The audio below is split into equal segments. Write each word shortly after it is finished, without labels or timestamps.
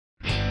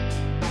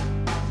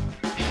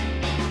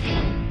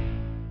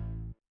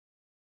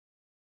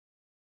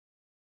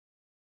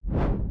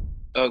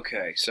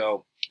Okay,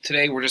 so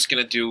today we're just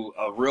going to do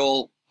a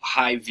real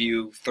high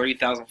view,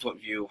 30,000 foot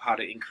view, how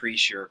to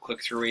increase your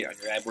click-through rate on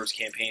your AdWords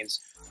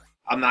campaigns.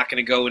 I'm not going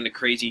to go into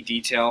crazy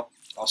detail.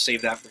 I'll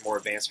save that for more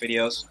advanced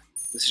videos.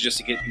 This is just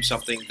to get you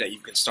something that you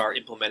can start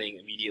implementing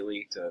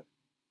immediately to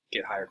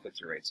get higher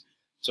click-through rates.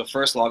 So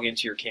first, log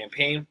into your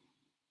campaign.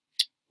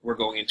 We're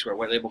going into our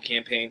white label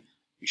campaign.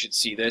 You should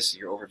see this,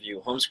 your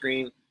overview home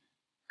screen.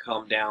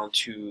 Come down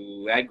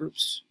to ad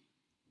groups.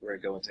 We're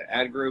going to go into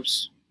ad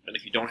groups. And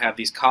if you don't have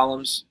these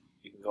columns,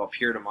 you can go up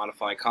here to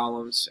modify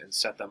columns and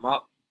set them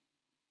up.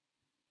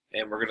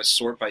 And we're going to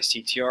sort by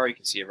CTR. You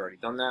can see I've already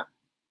done that.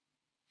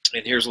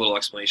 And here's a little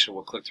explanation of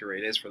what click-through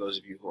rate is for those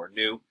of you who are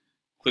new.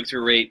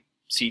 Click-through rate,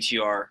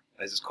 CTR,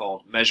 as it's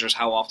called, measures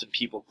how often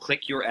people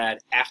click your ad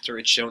after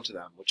it's shown to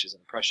them, which is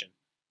an impression,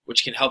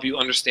 which can help you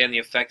understand the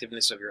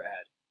effectiveness of your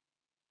ad.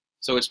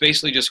 So it's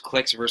basically just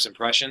clicks versus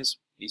impressions,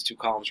 these two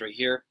columns right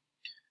here.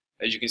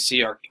 As you can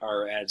see,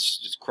 our ads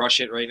just crush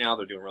it right now.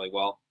 They're doing really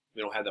well.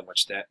 We don't have that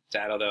much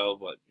data though,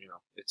 but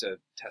it's a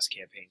test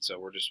campaign, so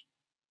we're just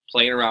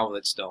playing around with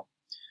it still.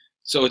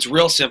 So it's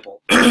real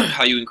simple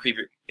how you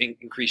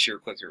increase your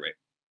click-through rate.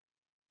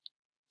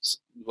 So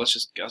let's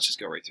just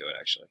go right to it.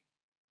 Actually,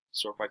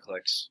 sort by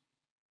clicks.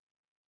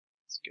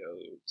 Let's go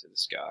to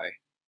this guy,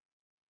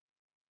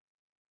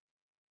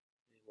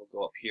 and we'll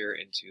go up here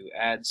into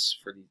ads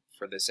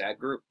for this ad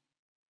group.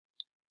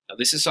 Now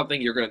this is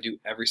something you're going to do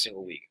every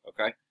single week.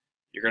 Okay,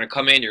 you're going to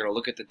come in, you're going to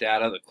look at the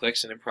data, the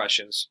clicks and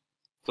impressions,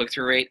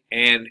 click-through rate,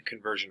 and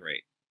conversion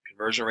rate.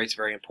 Conversion rate is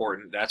very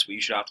important. That's what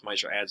you should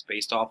optimize your ads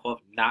based off of,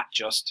 not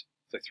just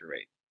click-through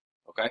rate.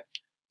 Okay,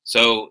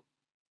 so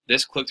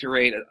this click-through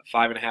rate at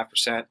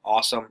 5.5%,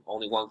 awesome.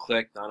 Only one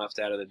click, not enough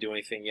data to do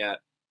anything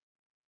yet.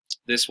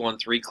 This one,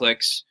 3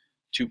 clicks,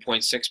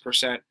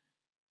 2.6%.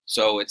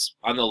 So it's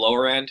on the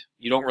lower end.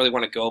 You don't really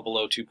want to go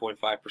below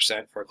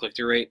 2.5% for a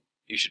click-through rate.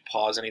 You should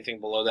pause anything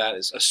below that,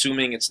 is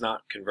assuming it's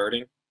not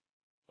converting.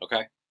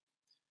 Okay.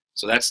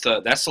 So that's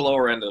the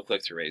lower end of the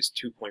click-through rate, is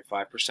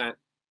 2.5%.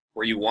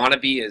 Where you want to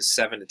be is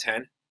 7 to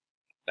 10.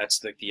 That's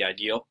the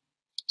ideal.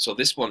 So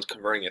this one's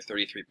converting at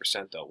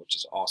 33% though, which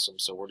is awesome.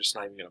 So we're just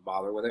not even going to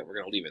bother with it. We're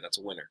going to leave it. That's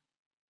a winner.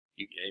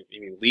 I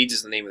mean, leads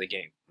is the name of the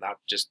game, not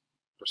just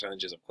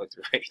percentages of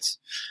click-through rates.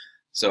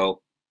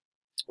 So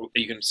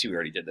you can see we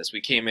already did this.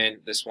 We came in.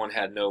 This one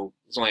had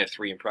it's only had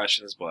 3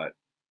 impressions, but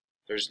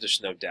there's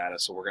just no data.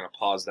 So we're going to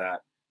pause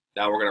that.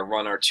 Now we're going to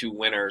run our 2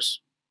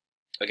 winners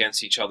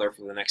against each other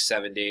for the next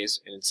 7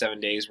 days, and in 7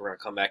 days we're going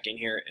to come back in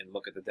here and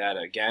look at the data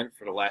again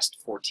for the last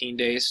 14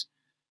 days,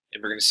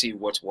 and we're going to see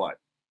what's what.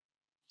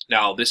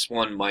 Now this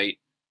one might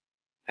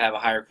have a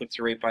higher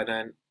click-through rate by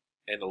then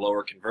and a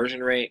lower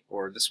conversion rate,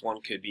 or this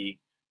one could be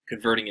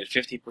converting at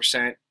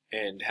 50%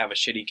 and have a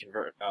shitty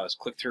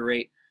click-through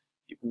rate.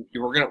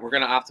 We're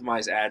gonna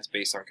optimize ads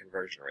based on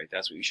conversion rate.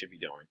 That's what you should be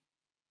doing.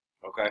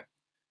 Okay.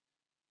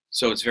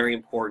 So it's very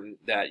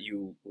important that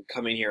you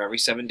come in here every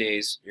 7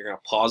 days. You're gonna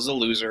pause the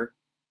loser,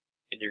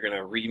 and you're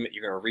gonna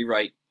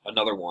rewrite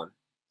another one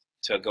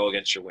to go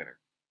against your winner.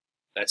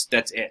 That's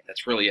it.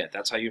 That's really it.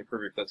 That's how you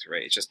improve your click-through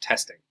rate. It's just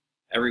testing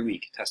every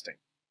week, testing.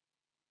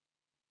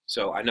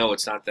 So I know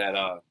it's not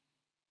that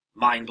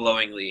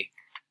mind-blowingly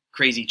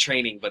crazy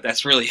training, but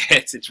that's really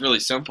it. It's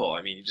really simple.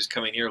 I mean, you just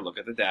come in here, look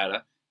at the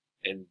data,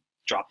 and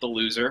drop the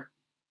loser,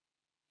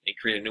 and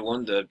create a new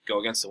one to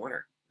go against the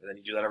winner. And then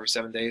you do that every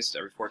 7 days,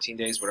 every 14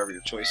 days, whatever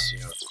your choice.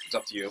 It's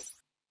up to you.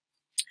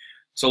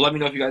 So let me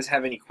know if you guys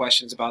have any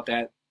questions about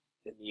that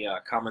in the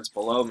comments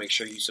below. Make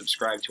sure you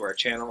subscribe to our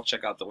channel.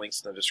 Check out the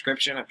links in the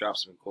description. I've dropped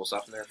some cool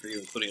stuff in there for you,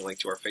 including a link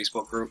to our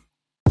Facebook group.